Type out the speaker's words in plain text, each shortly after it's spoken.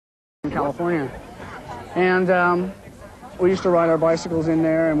California. And we used to ride our bicycles in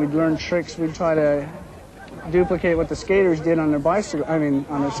there, and we'd learn tricks. We'd try to duplicate what the skaters did on their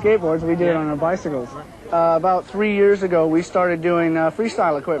on their skateboards. We did it on our bicycles. About 3 years ago, we started doing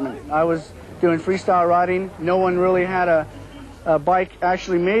freestyle equipment. I was doing freestyle riding. No one really had a bike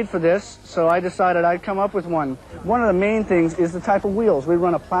actually made for this, so I decided I'd come up with one. One of the main things is the type of wheels. We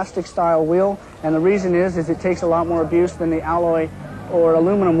run a plastic style wheel, and the reason is it takes a lot more abuse than the alloy or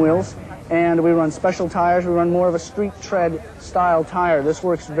aluminum wheels. And we run special tires. We run more of a street tread style tire. This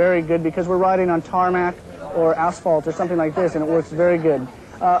works very good because we're riding on tarmac or asphalt or something like this, and it works very good.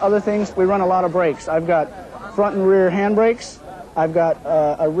 Other things, we run a lot of brakes. I've got front and rear hand brakes. I've got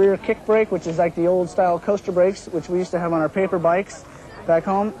a rear kick brake, which is like the old style coaster brakes, which we used to have on our paper bikes back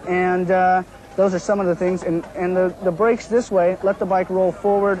home. And those are some of the things. And the brakes this way let the bike roll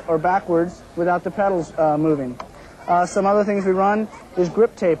forward or backwards without the pedals moving. Some other things we run is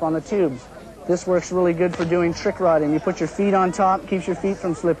grip tape on the tubes. This works really good for doing trick riding. You put your feet on top, keeps your feet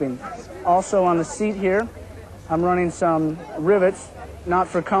from slipping. Also on the seat here, I'm running some rivets, not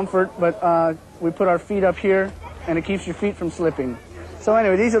for comfort, but we put our feet up here, and it keeps your feet from slipping. So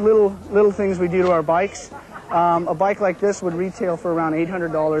anyway, these are little things we do to our bikes. A bike like this would retail for around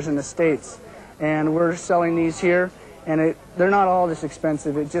 $800 in the States, and we're selling these here, and they're not all this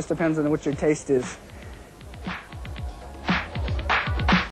expensive. It just depends on what your taste is.